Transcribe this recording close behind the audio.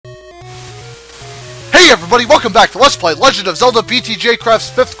everybody, welcome back to Let's Play Legend of Zelda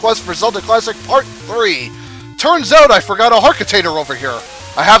BtjCraft's 5th quest for Zelda Classic Part 3. Turns out I forgot a heart container over here.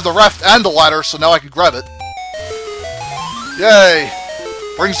 I have the raft and the ladder, so now I can grab it. Yay!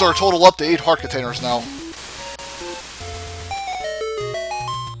 Brings our total up to 8 heart containers now.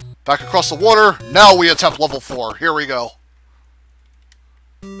 Back across the water, now we attempt level 4. Here we go.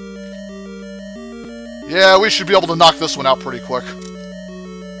 Yeah, we should be able to knock this one out pretty quick.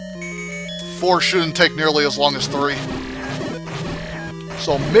 4 shouldn't take nearly as long as 3.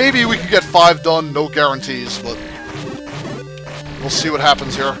 So maybe we could get 5 done, no guarantees, but we'll see what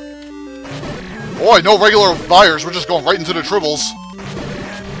happens here. Boy, no regular fires, we're just going right into the tribbles.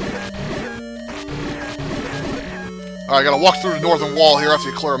 Alright, gotta walk through the northern wall here after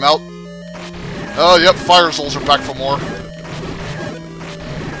you clear them out. Oh, yep, fire souls are back for more.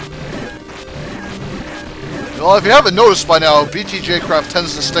 Well, if you haven't noticed by now, BtjCraft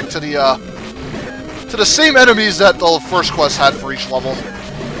tends to stick to the same enemies that the first quest had for each level.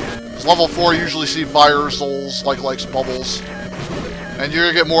 Because level 4 you usually see fire souls, likes bubbles. And you're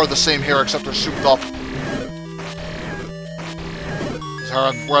gonna get more of the same here, except they're souped up.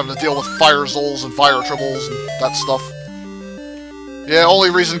 So we're having to deal with fire souls and fire tribbles and that stuff. Yeah,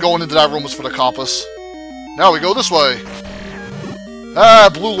 only reason going into that room was for the compass. Now we go this way. Ah,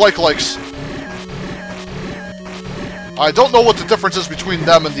 blue likes. I don't know what the difference is between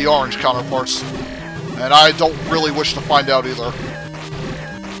them and the orange counterparts. And I don't really wish to find out either.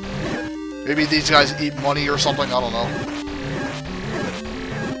 Maybe these guys eat money or something, I don't know.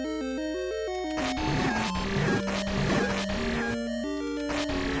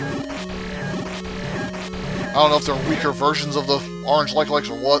 I don't know if they're weaker versions of the orange likes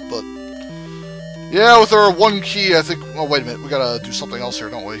or what, but... yeah, with our 1 key, I think... oh, wait a minute, we gotta do something else here,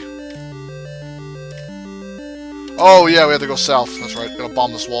 don't we? Oh, yeah, we have to go south, that's right, gotta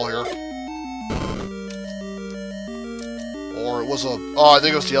bomb this wall here. Or it was a... oh, I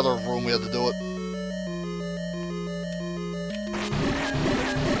think it was the other room we had to do it.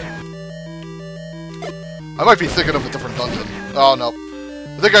 I might be thinking of a different dungeon. Oh, no.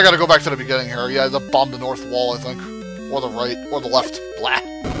 I think I gotta go back to the beginning here. Yeah, the bomb the north wall, I think. Or the right. Or the left. Blah.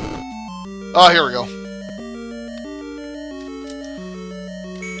 Oh, here we go.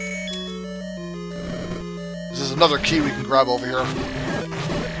 This is another key we can grab over here.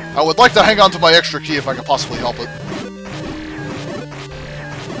 I would like to hang on to my extra key if I could possibly help it.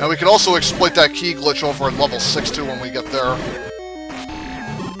 And we can also exploit that key glitch over in level 6 too when we get there.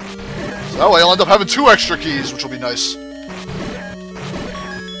 So that way I'll end up having 2 extra keys, which will be nice.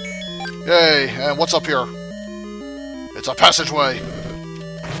 Yay, and what's up here? It's a passageway.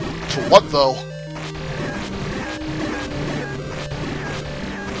 To what, though?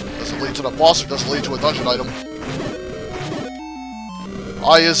 Does it lead to the boss or does it lead to a dungeon item?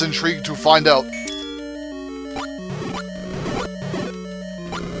 I is intrigued to find out.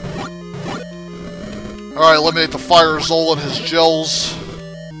 Alright, eliminate the fire Zol and his gels.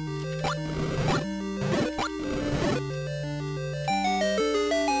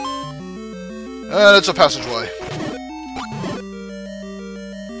 And it's a passageway.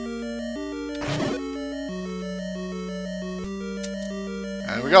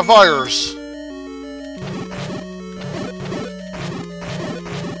 And we got fires.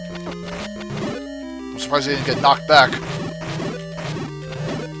 I'm surprised he didn't get knocked back.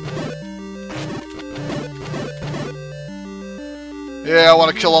 Yeah, I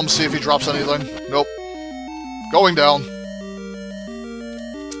want to kill him, see if he drops anything. Nope. Going down.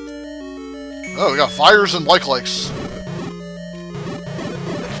 Oh, we got fires and likes.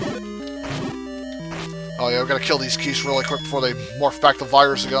 Oh yeah, we gotta kill these keys really quick before they morph back to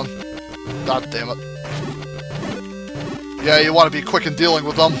fires again. God damn it. Yeah, you want to be quick in dealing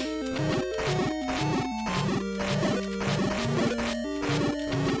with them.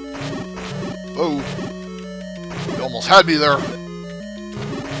 Oh. You almost had me there.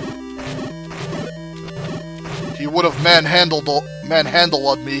 He would have manhandled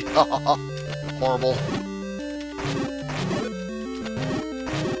me. Horrible.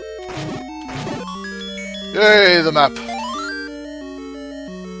 Yay, the map.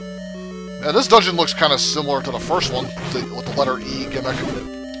 Yeah, this dungeon looks kind of similar to the first one, with the letter E gimmick.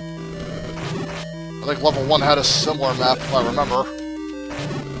 I think level 1 had a similar map, if I remember.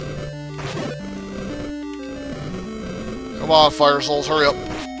 Come on, fire souls, hurry up.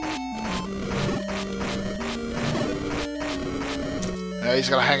 Yeah, he's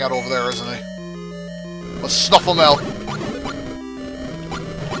gonna hang out over there, isn't he? Let's snuff him out.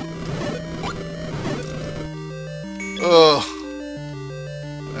 Ugh.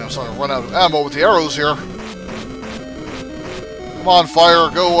 Yeah, I'm starting to run out of ammo with the arrows here. Come on, fire,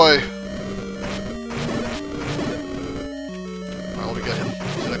 go away.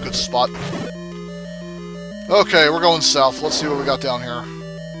 good spot. Okay, we're going south. Let's see what we got down here.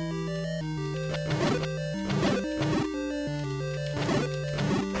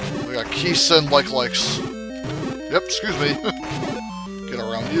 We got Keeson likes. Yep, excuse me. Get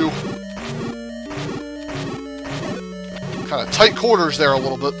around you. Kind of tight quarters there a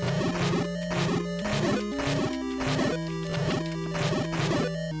little bit.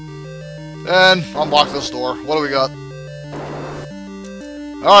 And unlock this door. What do we got?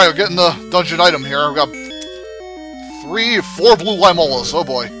 Alright, we're getting the dungeon item here. We've got 4 blue Limolas. Oh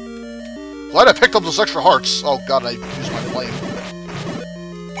boy. Glad I picked up those extra hearts. Oh god, I used my flame.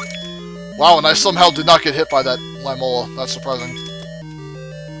 Wow, and I somehow did not get hit by that Limola. That's surprising.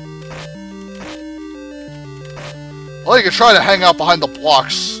 Well, you can try to hang out behind the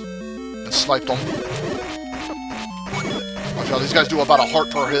blocks and snipe them. Watch out, these guys do about a heart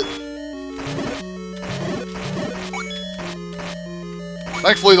per hit.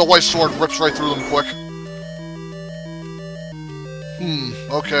 Thankfully, the white sword rips right through them quick.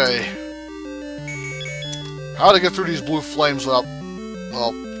 Okay. How to get through these blue flames without...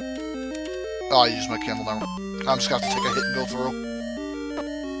 Well... Oh, I used my candle now. I'm just gonna have to take a hit and go through.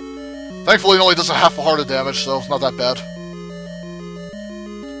 Thankfully, it only does a half a heart of damage, so it's not that bad.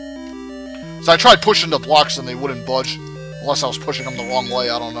 So I tried pushing the blocks and they wouldn't budge. Unless I was pushing them the wrong way,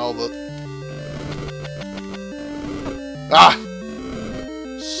 I don't know, but... Ah!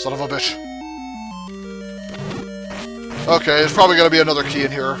 Son of a bitch. Okay, there's probably gonna be another key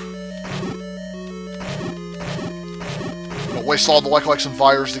in here. Gonna waste all the likes and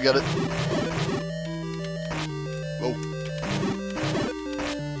fires to get it. Oh.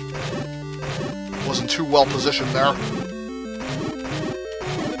 Wasn't too well positioned there.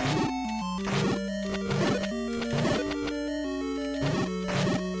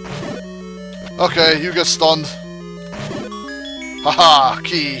 Okay, you get stunned. Haha,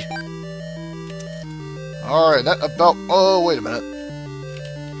 key. Alright, that about... Oh, wait a minute.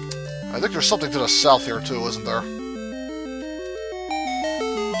 I think there's something to the south here, too, isn't there?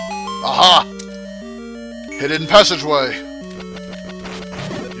 Aha! Hidden passageway.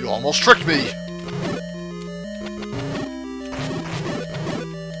 You almost tricked me.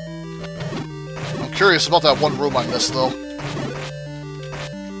 I'm curious about that one room I missed, though.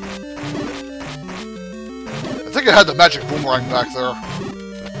 I think it had the magic boomerang back there.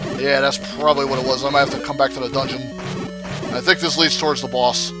 Yeah, that's probably what it was. I might have to come back to the dungeon. I think this leads towards the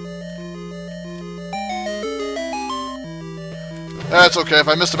boss. That's okay. If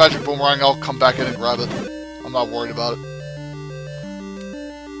I miss the magic boomerang, I'll come back in and grab it. I'm not worried about it.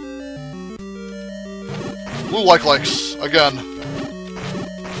 Blue likes, again.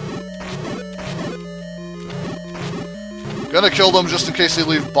 Gonna kill them just in case they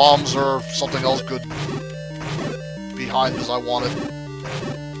leave bombs or something else good behind because I want it.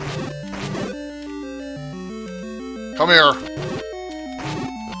 Come here.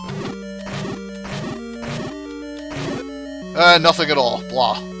 Nothing at all.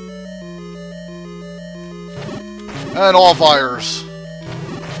 Blah. And all fires.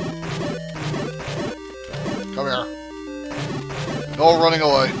 Come here. No running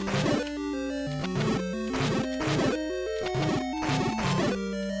away.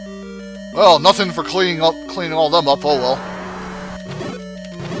 Well, nothing for cleaning all them up. Oh well.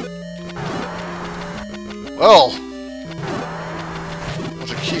 Well,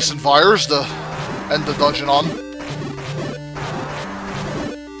 bunch of keys and fires to end the dungeon on.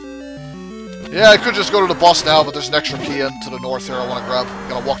 Yeah, I could just go to the boss now, but there's an extra key in to the north here I want to grab.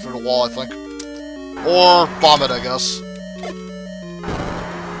 Gotta walk through the wall, I think. Or bomb it, I guess.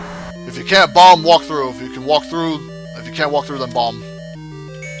 If you can't bomb, walk through. If you can walk through, if you can't walk through, then bomb.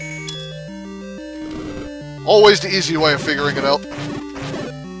 Always the easy way of figuring it out.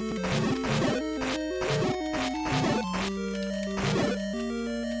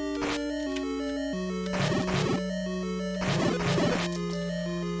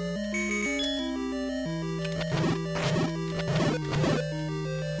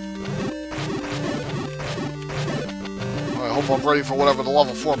 I hope I'm ready for whatever the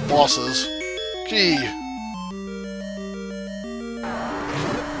level 4 boss is. Key.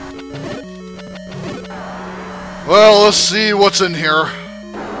 Well, let's see what's in here.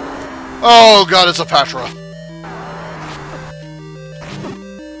 Oh god, it's a Patra.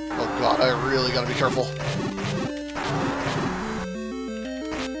 Oh god, I really gotta be careful.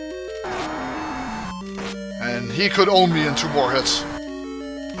 And he could own me in 2 more hits.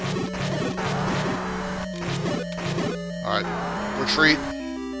 Alright, retreat.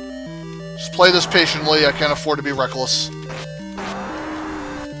 Just play this patiently, I can't afford to be reckless.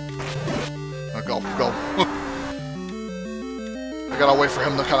 Now go, go. I gotta wait for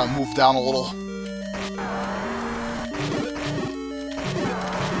him to kind of move down a little.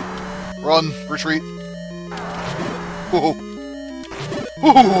 Run, retreat. Ooh.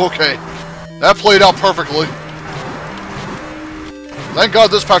 Ooh, okay. That played out perfectly. Thank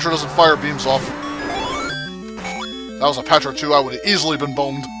God this Patra doesn't fire beams off. If that was a Patra 2, I would have easily been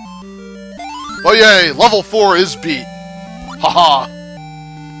boned. But yay, level 4 is beat. Haha.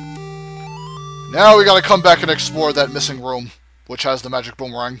 Now we gotta come back and explore that missing room, which has the magic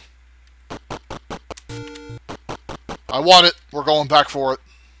boomerang. I want it. We're going back for it.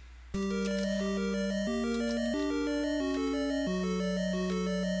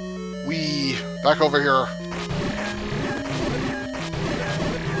 Whee! Back over here.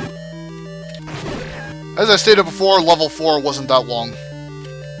 As I stated before, level 4 wasn't that long.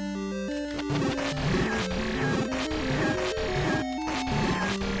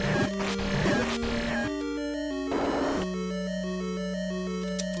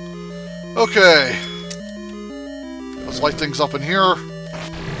 Okay. Let's light things up in here.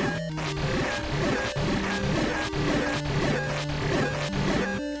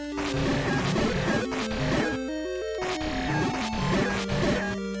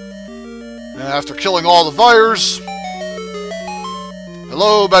 And after killing all the fires...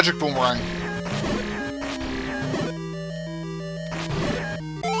 Hello, magic boomerang.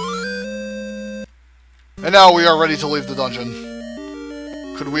 And now we are ready to leave the dungeon.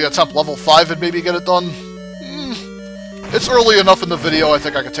 Could we attempt level 5 and maybe get it done? It's early enough in the video, I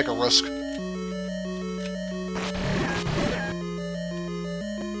think I could take a risk.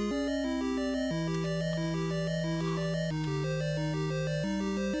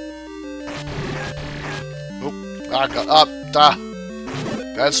 Oop. Ah, got up. Ah.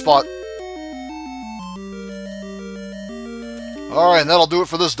 Bad spot. Alright, and that'll do it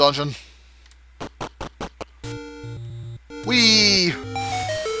for this dungeon. Whee!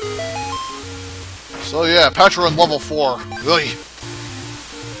 So yeah, Patra in level 4. Really.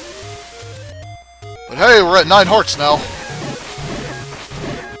 But hey, we're at 9 hearts now.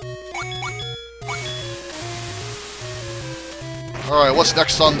 Alright, what's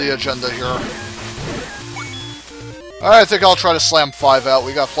next on the agenda here? I think I'll try to slam 5 out.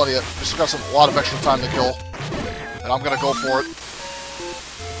 We got plenty of... We still got a lot of extra time to kill. And I'm gonna go for it.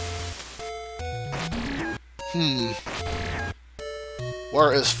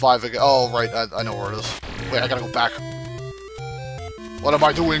 Where is 5 again? Oh, right, I know where it is. Wait, I gotta go back. What am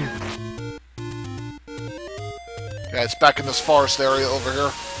I doing? Yeah, it's back in this forest area over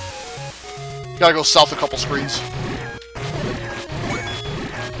here. Gotta go south a couple screens.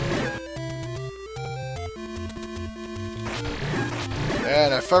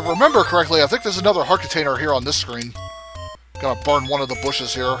 And if I remember correctly, I think there's another heart container here on this screen. Gonna burn one of the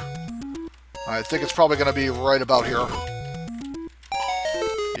bushes here. I think it's probably gonna be right about here.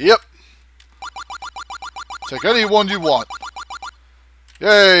 Yep. Take any one you want.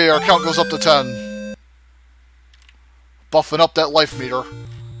 Yay, our count goes up to 10. Buffing up that life meter.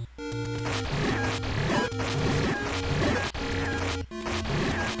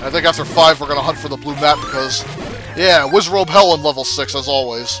 I think after 5 we're gonna hunt for the blue map because... Yeah, Wizrobe Hell in level 6 as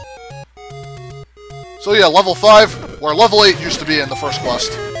always. So yeah, level 5, where level 8 used to be in the first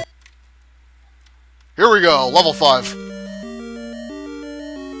quest. Here we go, level 5.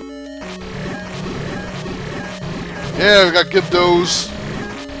 Yeah, we got Gibdos,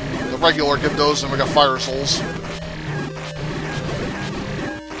 the regular Gibdos, and we got Fire Souls.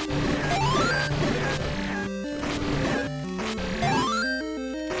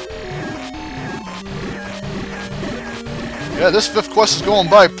 Yeah, this 5th quest is going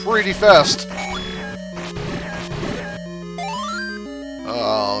by pretty fast.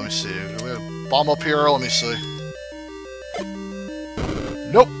 Let me see. Do we have a bomb up here? Let me see.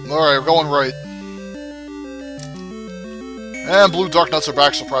 Nope. Alright, we're going right. And blue dark nuts are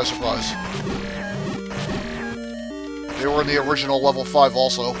back, surprise, surprise. They were in the original level 5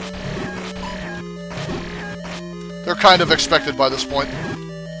 also. They're kind of expected by this point.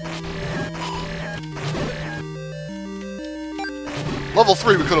 Level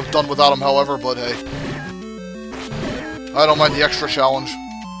 3 we could have done without them, however, but hey. I don't mind the extra challenge.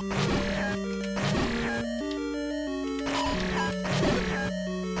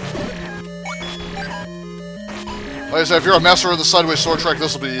 Like I said, if you're a master of the sideways sword trick,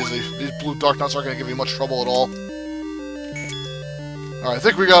 this will be easy. These blue dark nuts aren't going to give you much trouble at all. Alright, I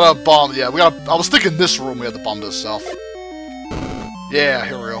think we got a bomb. Yeah, we got a... I was thinking this room we had the bomb to the south. Yeah,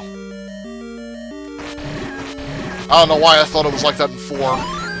 here we go. I don't know why I thought it was like that in 4.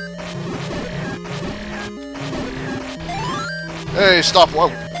 Hey, stop. Whoa.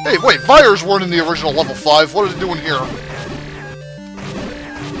 Hey, wait, Fires weren't in the original level 5. What are they doing here?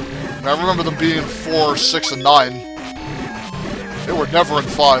 I remember them being in 4, 6, and 9. They were never in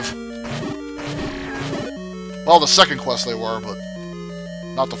 5. Well, the second quest they were, but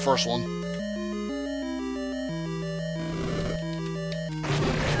not the first one.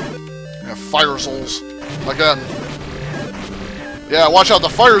 Yeah, Fire Souls. Again. Yeah, watch out, the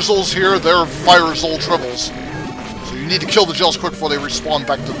Fire Souls here, they're Fire Soul tribbles. So you need to kill the gels quick before they respawn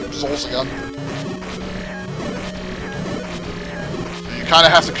back to Souls again. So you kinda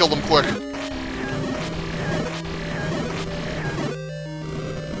have to kill them quick.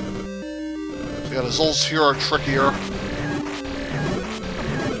 So yeah, the Souls here are trickier.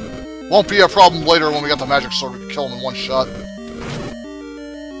 Won't be a problem later when we got the magic sword, we can kill them in one shot.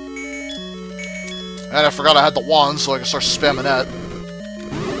 And I forgot I had the wand, so I can start spamming that.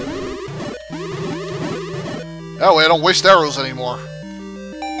 That way I don't waste arrows anymore.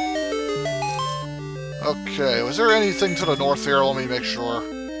 Okay, was there anything to the north here? Let me make sure.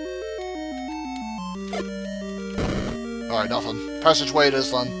 Alright, nothing. Passageway it is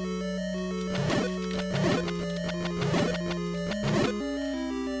then.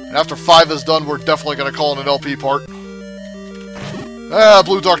 And after 5 is done, we're definitely going to call it an LP part. Ah,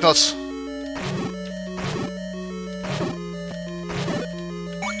 blue dark nuts.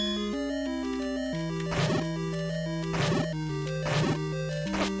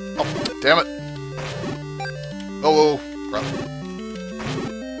 Damn it. Oh, crap.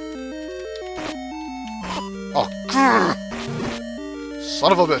 Oh, grrr.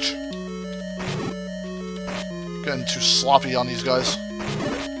 Son of a bitch. Getting too sloppy on these guys.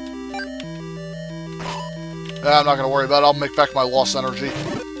 Yeah, I'm not going to worry about it. I'll make back my lost energy.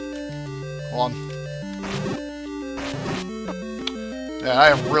 Hold on. Yeah, I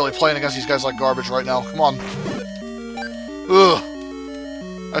am really playing against these guys like garbage right now. Come on. Ugh.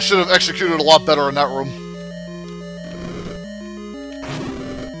 I should have executed a lot better in that room.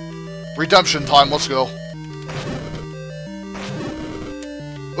 Redemption time, let's go.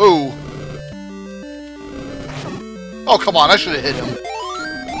 Ooh. Oh, come on, I should have hit him.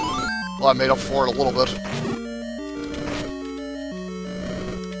 Well, I made up for it a little bit.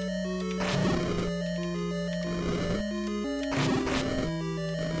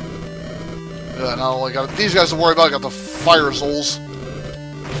 Yeah, not only got these guys to worry about, I got the Fire Souls.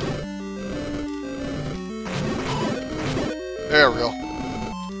 There we go.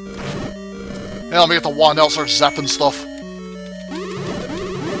 Yeah, let me get the wand out, start zapping stuff.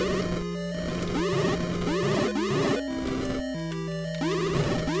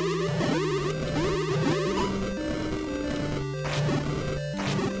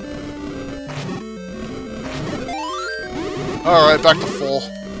 Alright, back to full.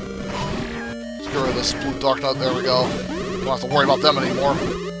 Let's get rid of this blue dark nut, there we go. Don't have to worry about them anymore.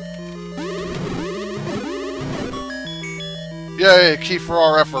 Yay, key for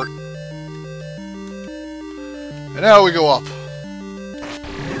our effort. And now we go up.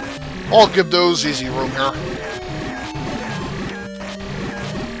 I'll give those easy room here.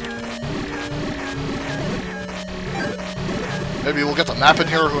 Maybe we'll get the map in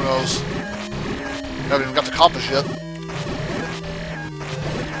here, who knows. Haven't even got the compass yet.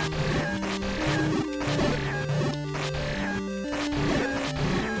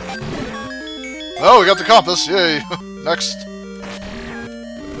 Oh, we got the compass, yay. Next.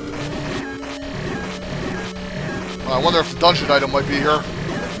 I wonder if the dungeon item might be here.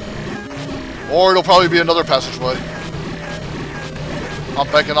 Or it'll probably be another passageway. I'm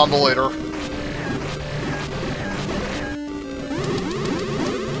banking on the later.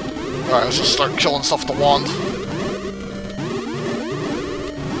 Alright, let's just start killing stuff with the wand.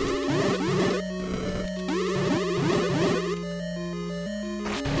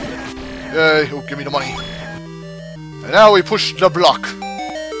 Yay, oh, give me the money. And now we push the block.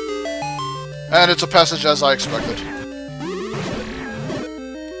 And it's a passage as I expected.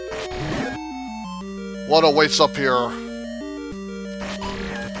 What awaits up here?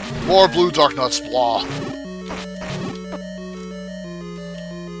 More blue dark nuts, blah.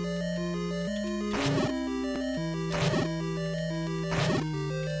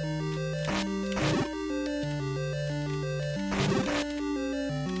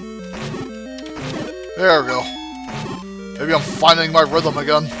 There we go. Maybe I'm finding my rhythm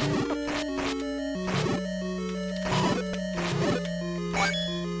again.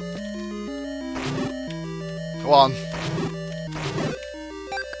 Come on.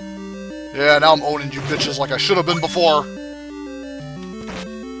 Yeah, now I'm owning you bitches like I should have been before.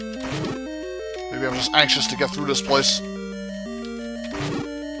 Maybe I'm just anxious to get through this place.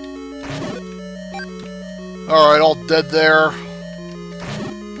 Alright, all dead there.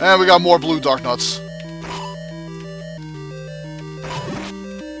 And we got more blue dark nuts.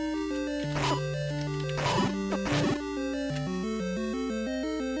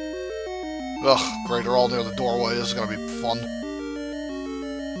 Ugh, great, they're all near the doorway. This is gonna be fun.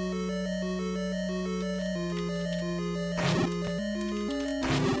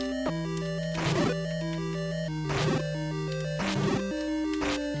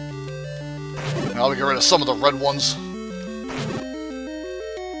 Now we get rid of some of the red ones.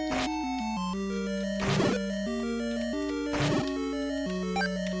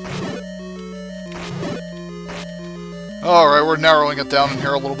 Alright, we're narrowing it down in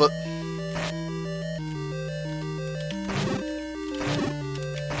here a little bit.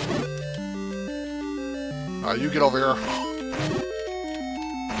 Alright, you get over here.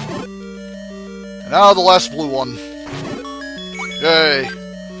 And now the last blue one. Yay!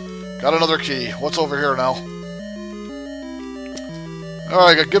 Got another key. What's over here now?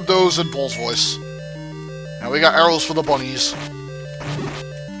 Alright, got Gibdos and Bull's voice. Now we got arrows for the bunnies.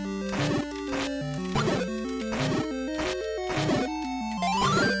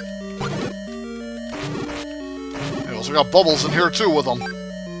 We also got bubbles in here too with them.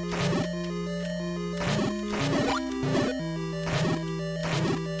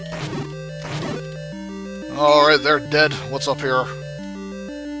 Alright, they're dead. What's up here?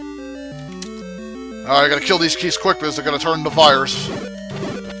 Alright, I gotta kill these keys quick because they're gonna turn into fires.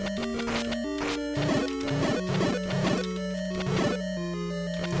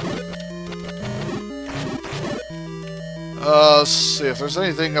 Let's see if there's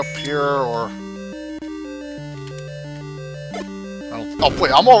anything up here or... Oh,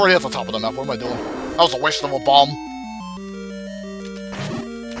 wait, I'm already at the top of the map. What am I doing? That was a waste of a bomb.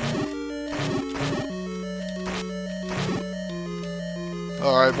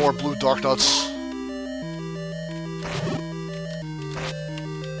 Alright, more blue dark nuts.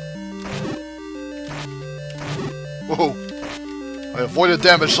 Whoa. I avoided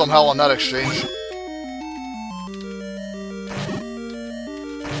damage somehow on that exchange.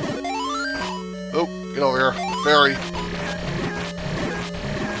 Oh, get over here. Fairy.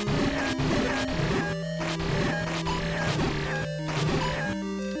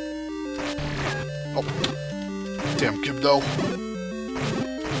 Oh. Damn Gibdo.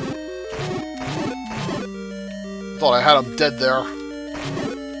 Thought I had him dead there.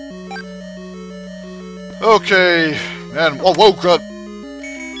 Okay, man. Oh, whoa, crud.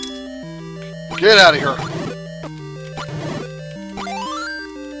 Get out of here.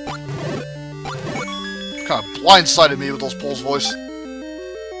 Kind of blindsided me with those Bull's voice.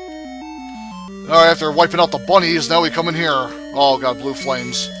 Alright, after wiping out the bunnies, now we come in here. Oh, God, blue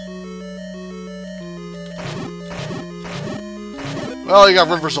flames. Well, you got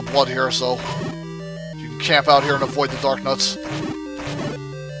rivers of blood here, so... you can camp out here and avoid the dark nuts.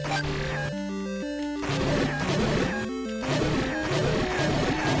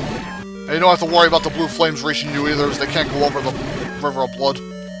 And you don't have to worry about the blue flames reaching you either, as they can't go over the river of blood.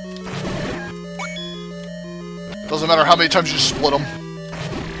 Doesn't matter how many times you split them.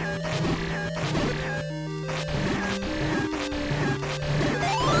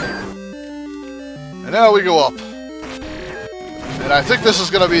 And now we go up. And I think this is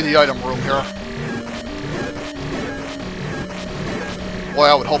going to be the item room here. Boy,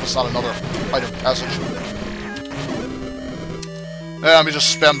 I would hope it's not another item passage. Yeah, let me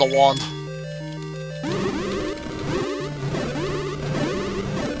just spam the wand.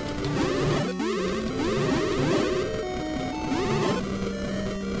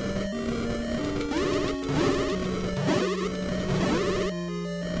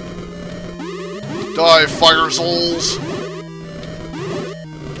 Die, fire souls!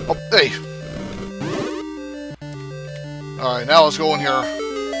 Oh, hey! Alright, now let's go in here.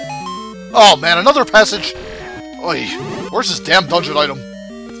 Oh man, another passage! Oy, where's this damn dungeon item?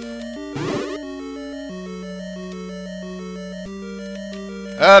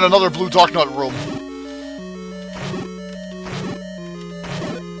 And another blue dark nut room.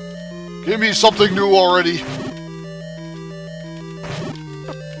 Give me something new already.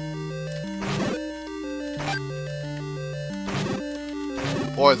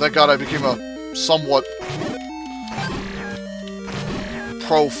 Boy, thank God I became a somewhat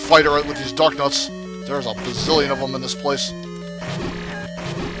pro fighter with these dark nuts. There's a bazillion of them in this place.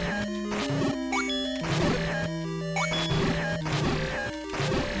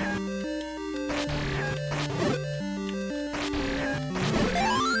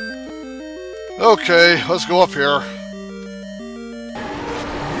 Okay, let's go up here.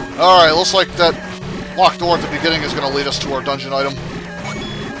 Alright, looks like that locked door at the beginning is going to lead us to our dungeon item.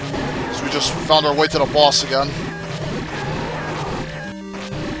 So we just found our way to the boss again.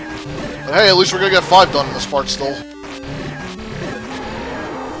 But hey, at least we're going to get 5 done in this part still.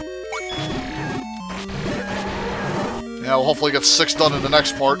 Yeah, we'll hopefully get 6 done in the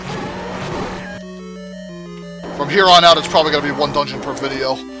next part. From here on out, it's probably going to be one dungeon per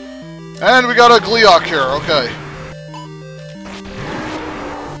video. And we got a Gleeok here, okay.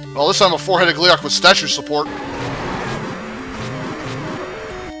 Well, this time a four-headed Gleeok with statue support.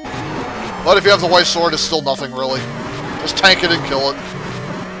 But if you have the white sword, it's still nothing, really. Just tank it and kill it.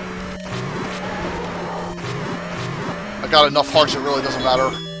 I got enough hearts, it really doesn't matter.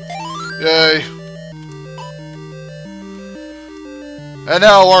 Yay. And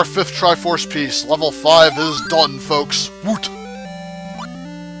now our 5th Triforce piece. Level 5 is done, folks. Woot!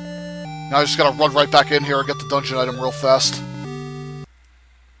 Now I just gotta run right back in here and get the dungeon item real fast.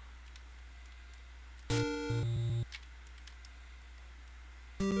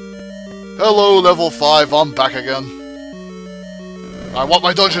 Hello, level 5, I'm back again. I want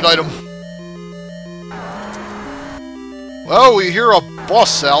my dungeon item. Well, we hear a boss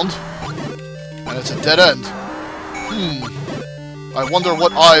sound, and it's a dead end. I wonder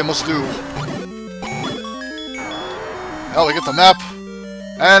what I must do. Now we get the map,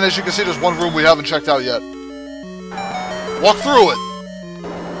 and as you can see, there's one room we haven't checked out yet. Walk through it!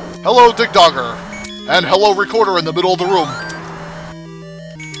 Hello, Dig Dogger, and hello, Recorder in the middle of the room.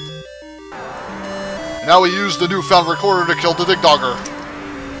 And now we use the newfound Recorder to kill the Dig Dogger.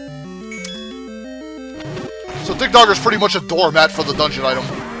 So Dig Dogger's pretty much a doormat for the dungeon item.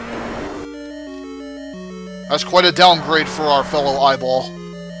 That's quite a downgrade for our fellow eyeball.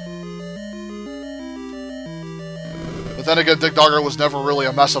 But then again, Dig Dogger was never really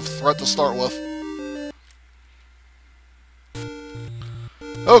a massive threat to start with.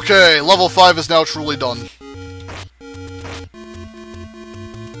 Okay, level 5 is now truly done.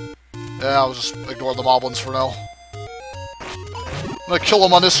 Yeah, I'll just ignore the moblins for now. I'm gonna kill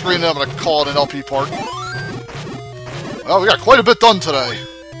them on this screen and I'm gonna call it an LP part. Well, we got quite a bit done today.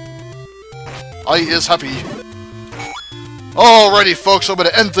 I is happy. Alrighty, folks, I'm gonna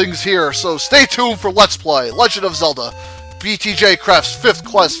end things here, so stay tuned for Let's Play Legend of Zelda BtjCraft's 5th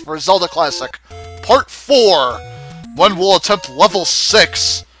quest for Zelda Classic, Part 4, when we'll attempt level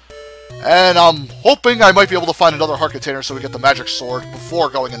 6. And I'm hoping I might be able to find another heart container so we get the magic sword before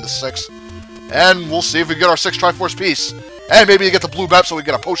going into 6. And we'll see if we get our 6th Triforce piece. And maybe get the blue map so we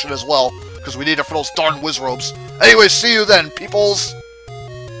get a potion as well, because we need it for those darn whiz robes. Anyways, see you then, peoples!